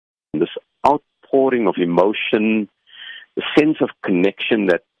outpouring of emotion, the sense of connection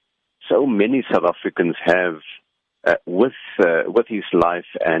that so many South Africans have with his life,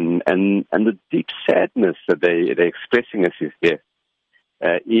 and the deep sadness that they're expressing as his death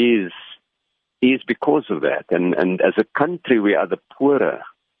is because of that. And as a country, we are the poorer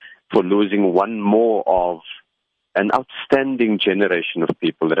for losing one more of an outstanding generation of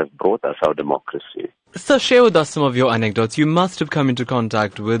people that have brought us our democracy. Sir, share with us some of your anecdotes. You must have come into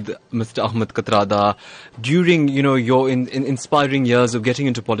contact with Mr. Ahmed Kathrada during, your inspiring years of getting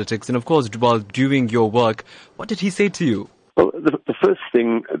into politics, and of course, while doing your work. What did he say to you? Well, the first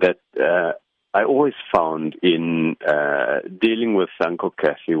thing that I always found in dealing with Uncle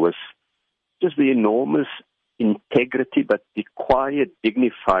Kathy was just the enormous integrity, but the quiet,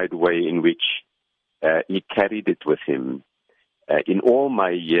 dignified way in which he carried it with him. In all my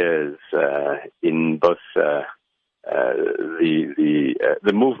years in both the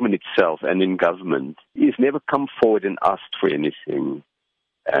movement itself and in government, he's never come forward and asked for anything.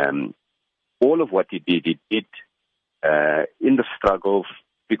 All of what he did in the struggle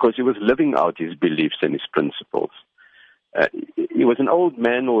because he was living out his beliefs and his principles. He was an old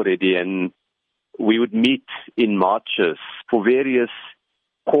man already, and we would meet in marches for various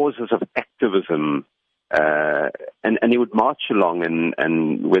causes of activism, and he would march along,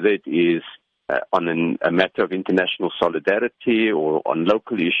 and whether it is on a matter of international solidarity or on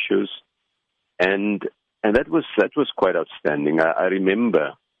local issues, and that was quite outstanding. I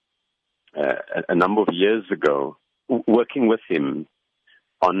remember a number of years ago working with him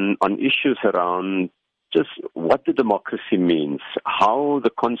on issues around just what the democracy means, how the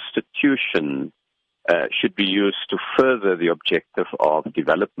Constitution should be used to further the objective of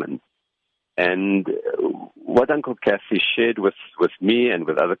development. And what Uncle Kathy shared with me and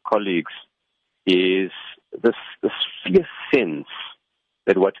with other colleagues is this fierce sense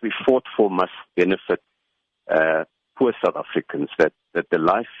that what we fought for must benefit poor South Africans, that the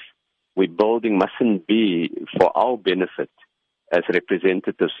life we're building mustn't be for our benefit as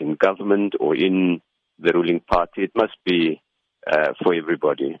representatives in government or in the ruling party. It must be for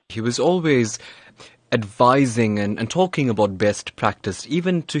everybody. He was always advising and talking about best practice,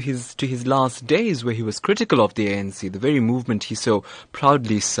 even to his last days, where he was critical of the ANC, the very movement he so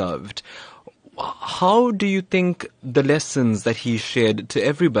proudly served. How do you think the lessons that he shared to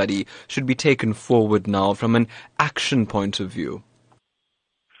everybody should be taken forward now from an action point of view?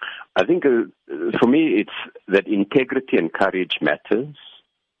 I think for me it's that integrity and courage matters,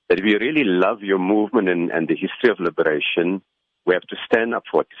 that if you really love your movement and the history of liberation, we have to stand up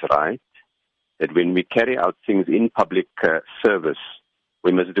for what is right. That when we carry out things in public service,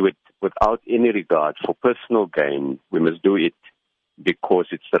 we must do it without any regard for personal gain. We must do it because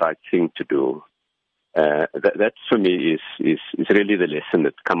it's the right thing to do. That for me is really the lesson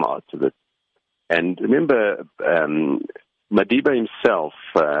that come out of it. And remember, Madiba himself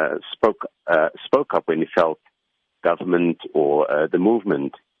spoke up when he felt government or the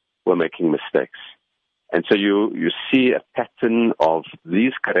movement were making mistakes. And so you see a pattern of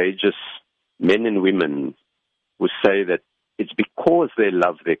these courageous men and women who say that it's because they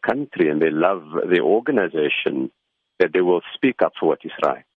love their country and they love their organization that they will speak up for what is right.